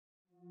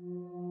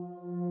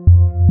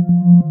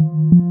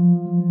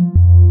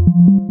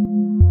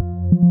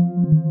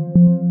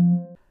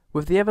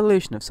With the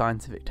evolution of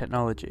scientific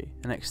technology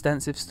and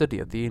extensive study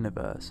of the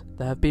universe,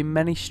 there have been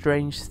many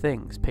strange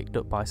things picked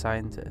up by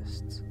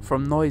scientists.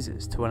 From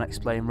noises to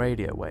unexplained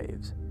radio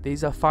waves,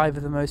 these are 5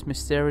 of the most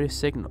mysterious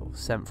signals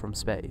sent from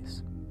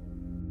space.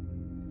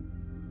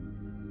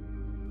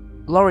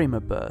 Lorimer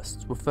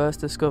bursts were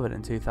first discovered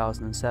in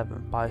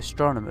 2007 by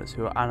astronomers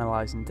who were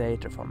analysing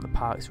data from the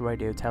Parkes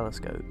radio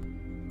telescope.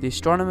 The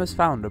astronomers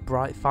found a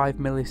bright 5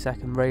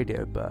 millisecond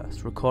radio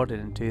burst recorded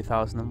in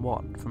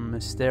 2001 from a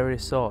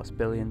mysterious source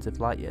billions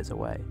of light years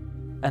away.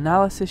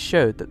 Analysis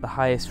showed that the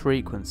highest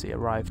frequency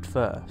arrived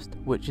first,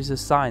 which is a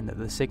sign that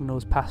the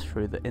signals passed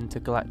through the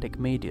intergalactic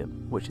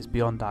medium, which is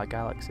beyond our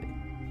galaxy.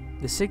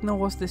 The signal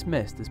was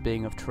dismissed as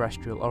being of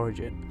terrestrial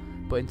origin,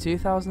 but in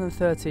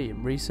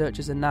 2013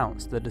 researchers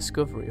announced the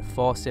discovery of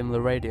 4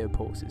 similar radio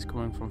pulses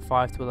coming from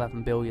 5 to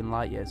 11 billion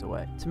light years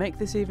away. To make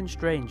this even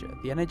stranger,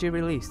 the energy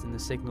released in the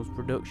signal's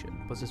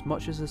production was as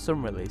much as the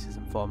sun releases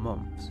in 4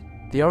 months.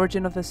 The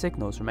origin of the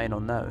signals remain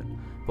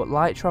unknown, but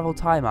light travel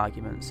time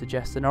arguments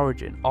suggest an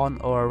origin on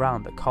or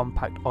around a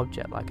compact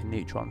object like a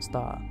neutron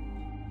star.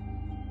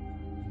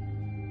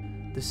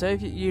 The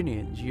Soviet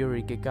Union's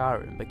Yuri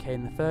Gagarin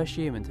became the first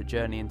human to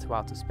journey into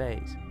outer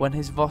space when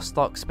his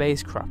Vostok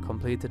spacecraft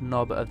completed an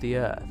orbit of the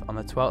Earth on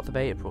the 12th of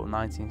April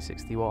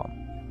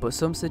 1961. But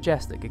some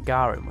suggest that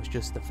Gagarin was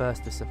just the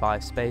first to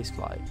survive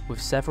spaceflight,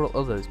 with several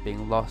others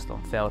being lost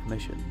on failed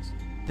missions.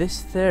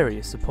 This theory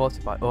is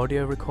supported by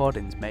audio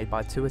recordings made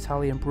by 2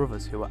 Italian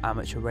brothers who were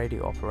amateur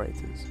radio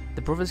operators.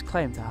 The brothers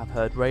claim to have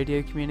heard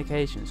radio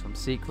communications from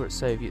secret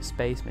Soviet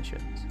space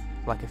missions,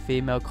 like a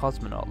female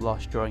cosmonaut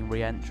lost during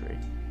re-entry,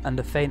 and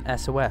a faint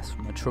SOS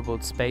from a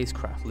troubled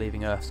spacecraft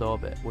leaving Earth's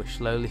orbit, which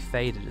slowly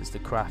faded as the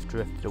craft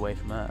drifted away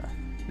from Earth.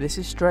 This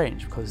is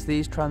strange because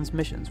these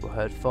transmissions were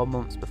heard 4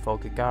 months before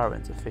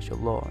Gagarin's official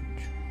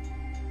launch.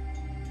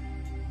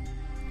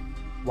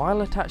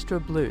 While attached to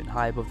a balloon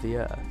high above the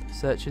Earth,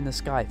 searching the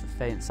sky for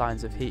faint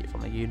signs of heat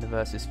from the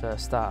universe's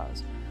first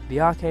stars, the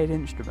arcade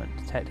instrument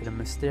detected a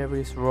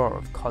mysterious roar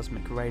of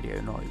cosmic radio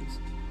noise.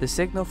 The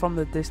signal from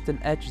the distant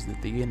edges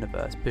of the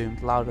universe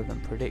boomed louder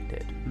than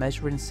predicted,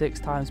 measuring 6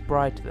 times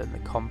brighter than the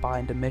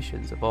combined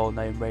emissions of all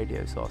known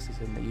radio sources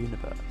in the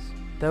universe.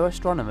 Though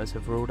astronomers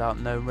have ruled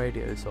out known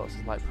radio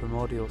sources like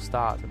primordial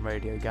stars and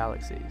radio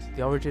galaxies,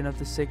 the origin of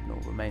the signal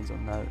remains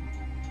unknown.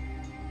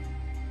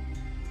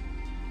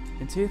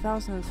 In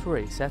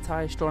 2003,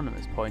 SETI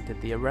astronomers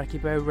pointed the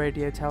Arecibo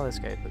radio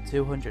telescope at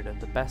 200 of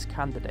the best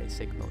candidate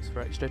signals for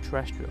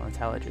extraterrestrial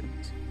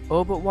intelligence.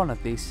 All but one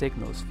of these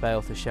signals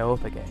failed to show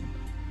up again,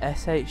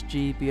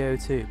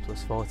 SHGBO2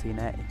 plus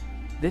 14A.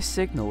 This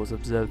signal was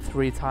observed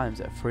 3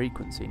 times at a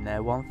frequency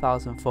near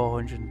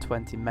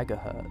 1420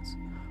 MHz,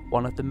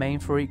 one of the main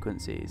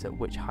frequencies at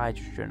which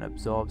hydrogen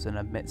absorbs and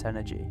emits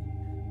energy.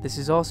 This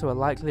is also a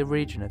likely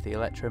region of the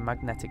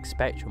electromagnetic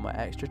spectrum where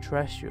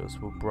extraterrestrials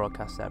will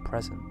broadcast their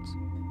presence.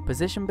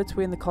 Positioned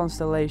between the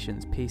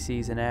constellations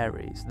Pisces and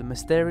Aries, the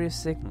mysterious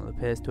signal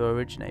appears to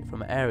originate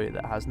from an area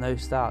that has no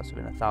stars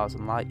within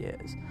 1,000 light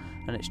years,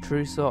 and its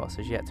true source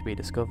has yet to be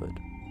discovered.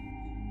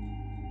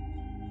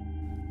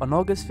 On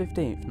August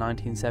 15,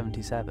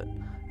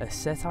 1977, a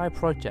SETI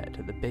project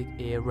at the Big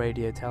Ear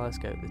Radio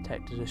Telescope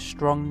detected a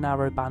strong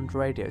narrowband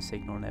radio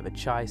signal near the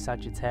Chi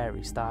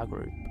Sagittari star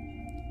group.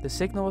 The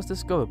signal was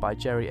discovered by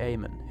Jerry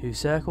Amon, who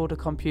circled a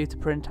computer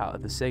printout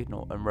of the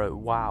signal and wrote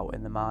WOW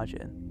in the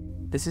margin.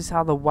 This is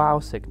how the WOW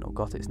signal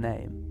got its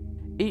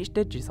name. Each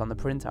digit on the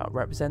printout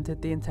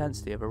represented the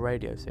intensity of a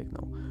radio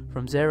signal,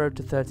 from 0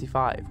 to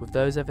 35, with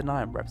those over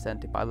 9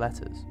 represented by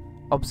letters.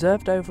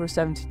 Observed over a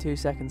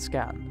 72-second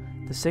scan,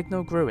 the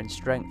signal grew in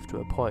strength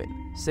to a point,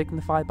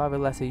 signified by the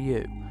letter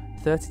U,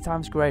 30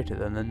 times greater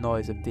than the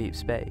noise of deep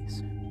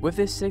space. With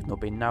this signal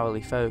being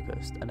narrowly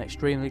focused and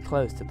extremely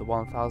close to the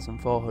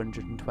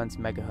 1420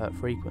 MHz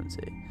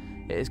frequency,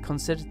 it is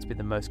considered to be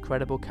the most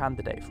credible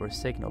candidate for a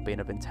signal being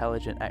of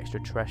intelligent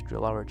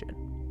extraterrestrial origin.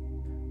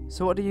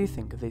 So what do you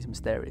think of these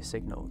mysterious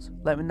signals?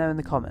 Let me know in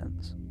the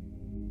comments.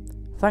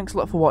 Thanks a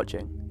lot for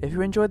watching. If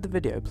you enjoyed the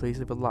video, please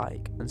leave a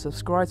like and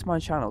subscribe to my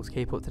channel to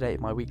keep up to date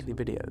with my weekly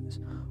videos.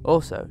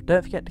 Also,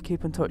 don't forget to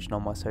keep in touch on all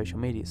my social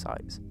media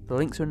sites. The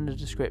links are in the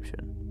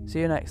description. See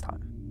you next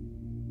time.